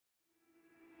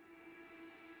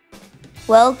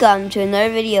Welcome to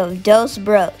another video of Dos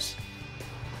Bros.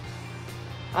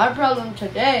 Our problem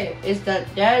today is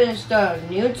that Dad installed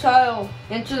new tile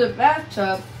into the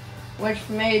bathtub, which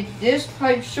made this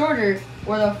pipe shorter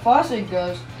where the faucet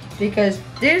goes because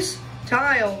this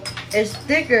tile is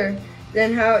thicker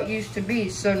than how it used to be.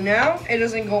 So now it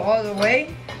doesn't go all the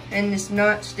way and it's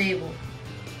not stable.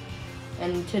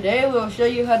 And today we'll show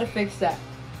you how to fix that.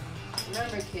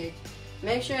 Remember kids,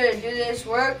 make sure to do this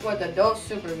work with adult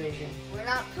supervision. We're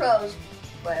not pros,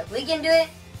 but if we can do it,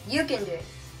 you can do it.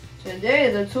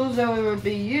 Today the tools that we will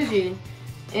be using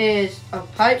is a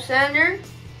pipe sander,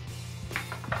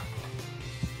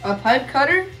 a pipe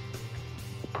cutter,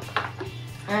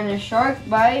 and a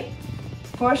Sharkbite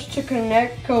push to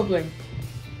connect coupling.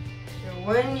 So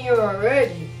when you are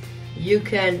ready, you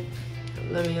can,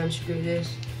 let me unscrew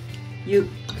this, you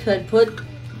could put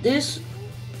this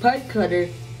pipe cutter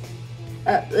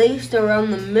at least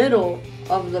around the middle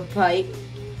of the pipe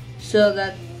so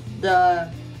that the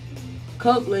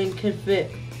coupling can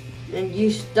fit. And you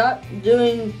stop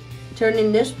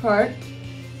turning this part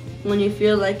when you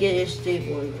feel like it is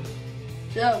stable enough.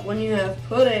 So when you have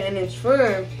put it and it's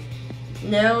firm,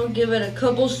 now give it a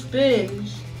couple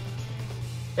spins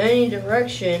any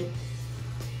direction,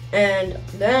 and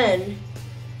then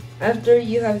after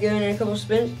you have given it a couple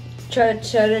spins, try to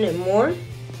tighten it more.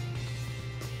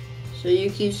 So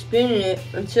you keep spinning it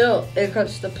until it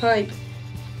cuts the pipe.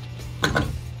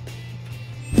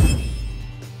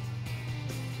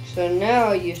 So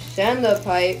now you sand the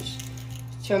pipes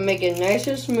to make it nice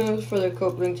and smooth for the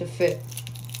coupling to fit.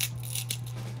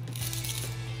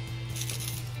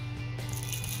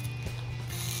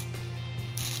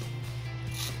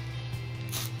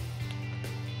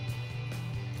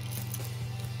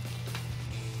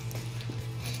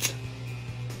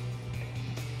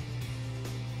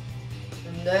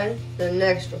 And then the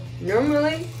next one.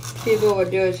 Normally, people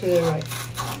would do it to the right.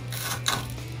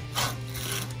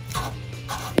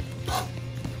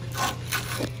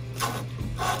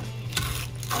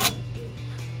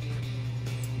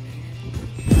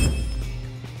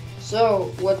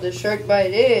 So what the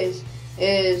Sharkbite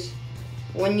is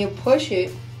when you push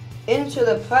it into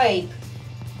the pipe,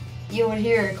 you would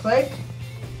hear a click,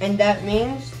 and that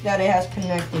means that it has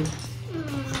connected.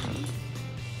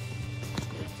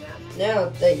 Now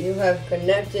that you have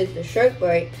connected the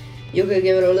Sharkbite, you could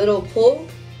give it a little pull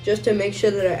just to make sure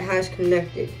that it has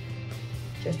connected.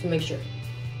 Just to make sure.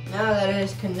 Now that it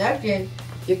is connected,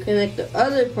 you connect the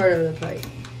other part of the pipe.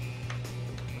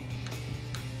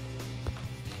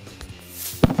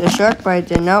 The Sharkbite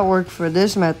did not work for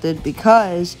this method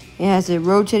because it has a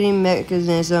rotating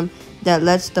mechanism that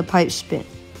lets the pipe spin.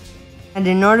 And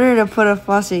in order to put a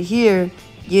faucet here,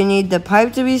 you need the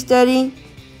pipe to be steady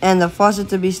and the faucet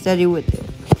to be steady with it.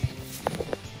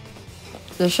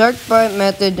 The Sharkbite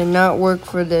method did not work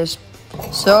for this,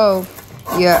 so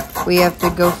yeah, we have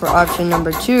to go for option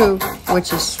number 2,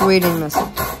 which is Sweden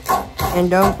method.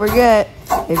 And don't forget,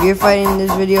 if you're finding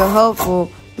this video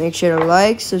helpful, make sure to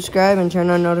like, subscribe, and turn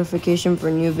on notification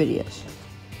for new videos.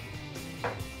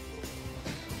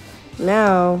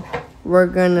 Now, we're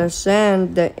gonna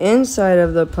sand the inside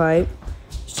of the pipe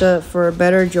for a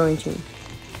better jointing.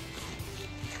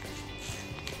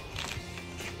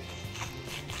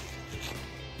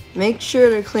 Make sure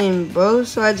to clean both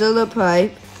sides of the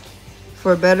pipe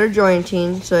for better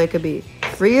jointing so it could be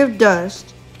free of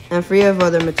dust and free of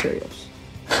other materials.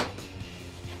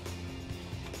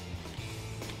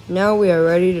 Now we are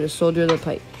ready to solder the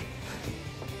pipe.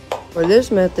 For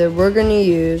this method, we're going to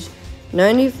use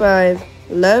 95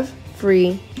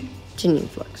 lead-free tinning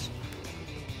flux.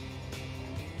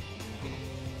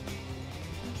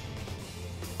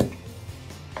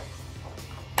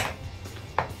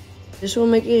 This will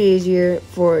make it easier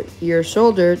for your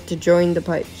solder to join the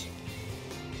pipes.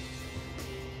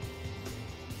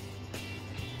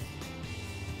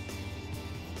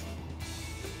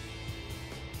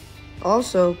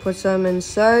 Also, put some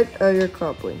inside of your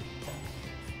coupling.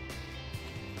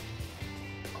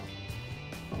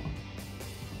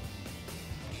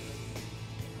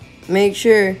 Make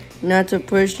sure not to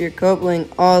push your coupling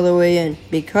all the way in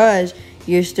because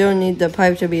you still need the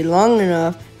pipe to be long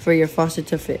enough for your faucet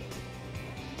to fit.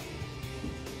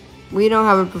 We don't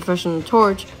have a professional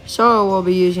torch, so we'll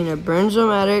be using a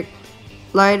Bernzomatic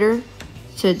lighter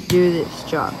to do this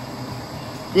job.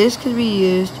 This could be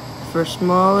used for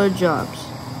smaller jobs.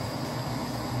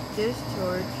 This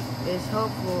torch is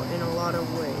helpful in a lot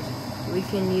of ways. We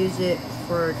can use it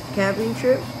for camping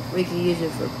trips, we can use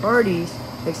it for parties,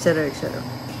 etc., etc.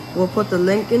 We'll put the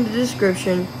link in the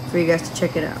description for you guys to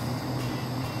check it out.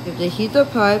 You have to heat the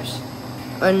pipes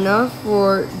enough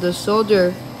for the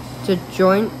solder to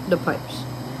join the pipes.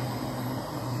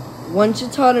 Once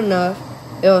it's hot enough,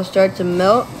 it will start to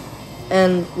melt,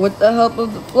 and with the help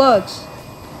of the flux,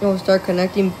 it will start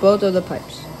connecting both of the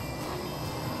pipes.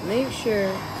 Make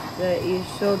sure that you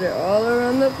solder all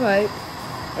around the pipe,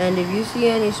 and if you see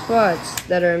any spots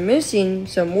that are missing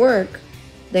some work,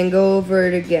 then go over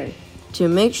it again to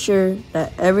make sure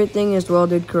that everything is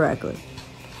welded correctly.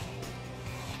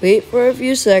 Wait for a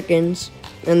few seconds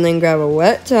and then grab a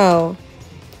wet towel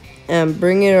and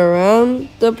bring it around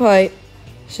the pipe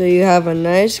so you have a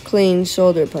nice clean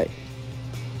solder pipe.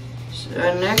 So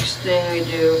the next thing we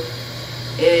do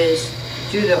is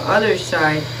do the other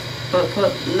side, but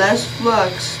put less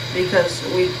flux, because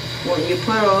when you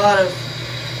put a lot of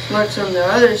flux on the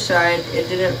other side, it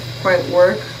didn't quite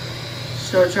work.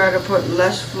 So try to put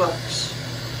less flux.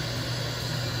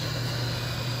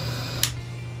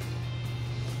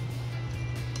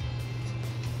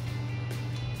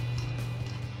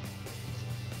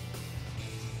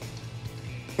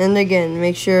 And again,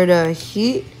 make sure to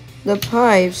heat the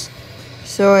pipes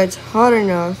so it's hot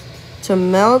enough to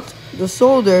melt the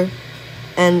solder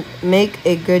and make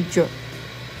a good joint.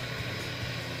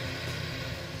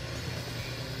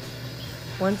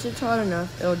 Once it's hot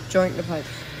enough, it'll joint the pipes.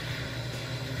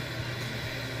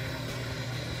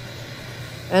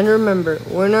 And remember,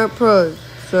 we're not pros,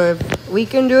 so if we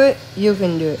can do it, you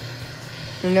can do it.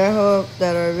 And I hope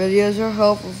that our videos are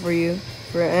helpful for you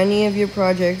for any of your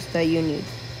projects that you need.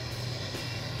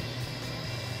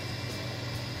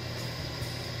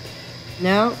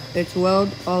 Now, it's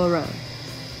weld all around.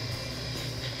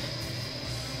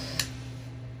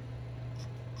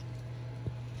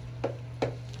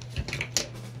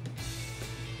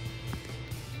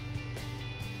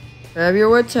 Grab your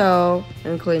wet towel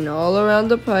and clean all around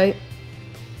the pipe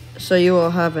so you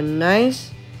will have a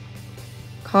nice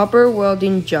copper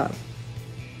welding job.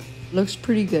 Looks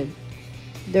pretty good.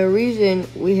 The reason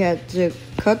we had to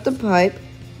cut the pipe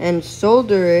and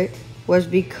solder it was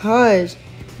because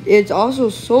it's also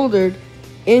soldered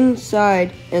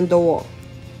inside in the wall.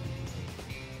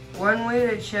 One way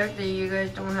to check that you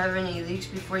guys don't have any leaks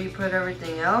before you put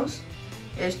everything else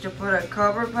is to put a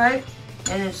copper pipe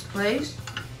in its place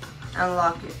and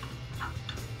lock it.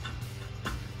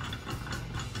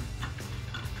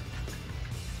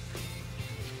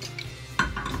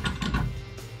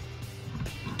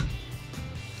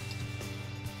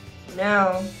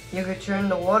 Now you could turn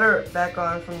the water back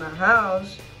on from the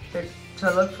house to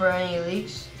look for any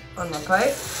leaks on the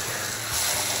pipe.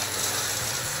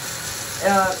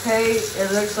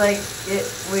 It looks like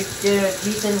we did a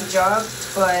decent job,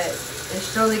 but it's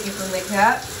still leaking from the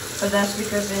cap, but that's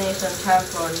because it needs some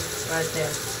Teflon right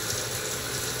there.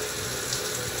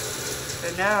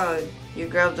 So now you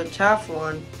grab the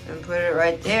Teflon and put it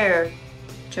right there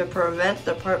to prevent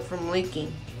the part from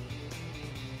leaking.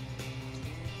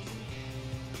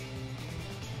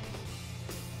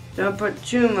 Don't put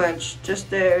too much, just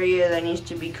the area that needs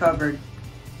to be covered.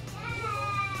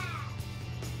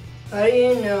 How do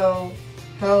you know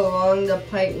how long the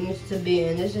pipe needs to be?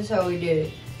 And this is how we did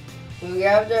it. We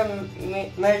grabbed the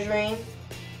measuring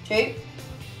tape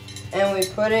and we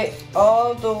put it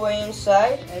all the way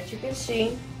inside. As you can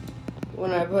see,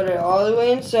 when I put it all the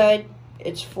way inside,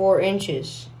 it's 4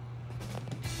 inches.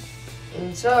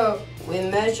 And so we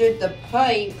measured the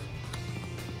pipe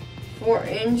 4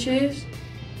 inches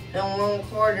and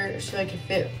 1/4 so it can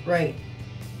fit right.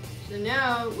 So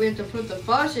now we have to put the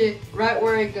faucet right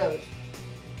where it goes.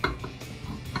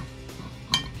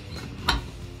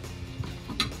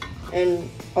 And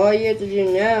all you have to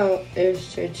do now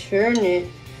is to turn it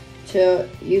till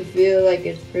you feel like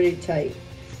it's pretty tight.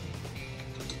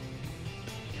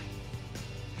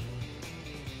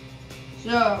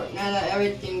 So now that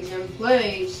everything's in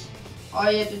place,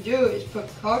 all you have to do is put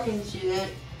caulking sealant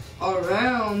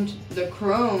around the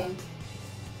chrome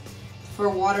for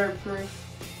waterproof.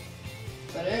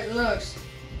 But it looks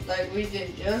like we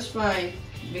did just fine,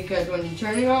 because when you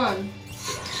turn it on,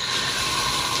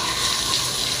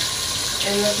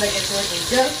 it looks like it's working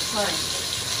just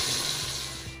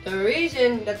fine. The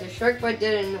reason that the Sharkbite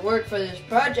didn't work for this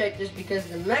project is because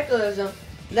the mechanism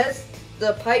lets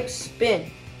the pipe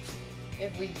spin.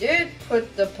 If we did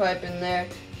put the pipe in there,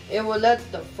 it would let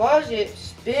the faucet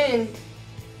spin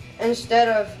instead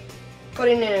of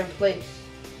putting it in place.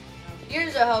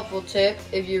 Here's a helpful tip.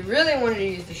 If you really wanted to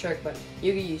use the Sharkbite,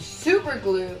 you can use super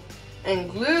glue and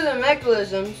glue the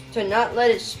mechanisms to not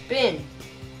let it spin,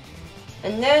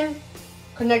 and then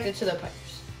connect it to the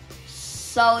pipes.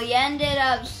 So we ended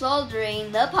up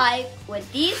soldering the pipe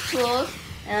with these tools,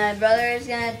 and my brother is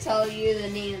going to tell you the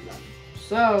name of them.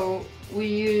 So we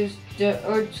used the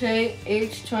Otey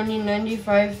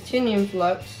H2095 tinium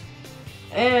flux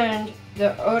and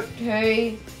the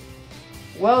Otey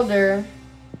welder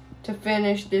to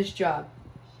finish this job.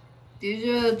 These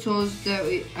are the tools that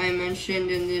I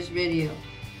mentioned in this video.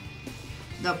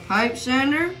 The pipe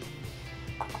sander,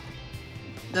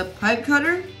 the pipe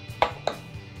cutter,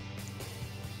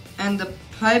 and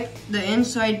the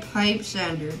inside pipe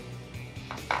sander,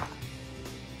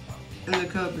 and the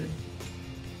cover.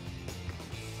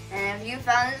 And if you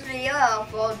found this video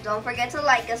helpful, don't forget to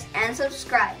like us and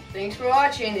subscribe. Thanks for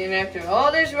watching, and after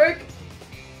all this work,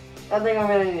 I think I'm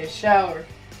gonna need a shower.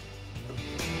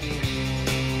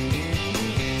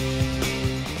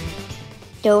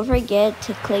 Don't forget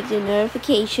to click the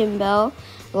notification bell,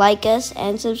 like us,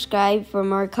 and subscribe for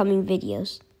more coming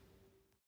videos.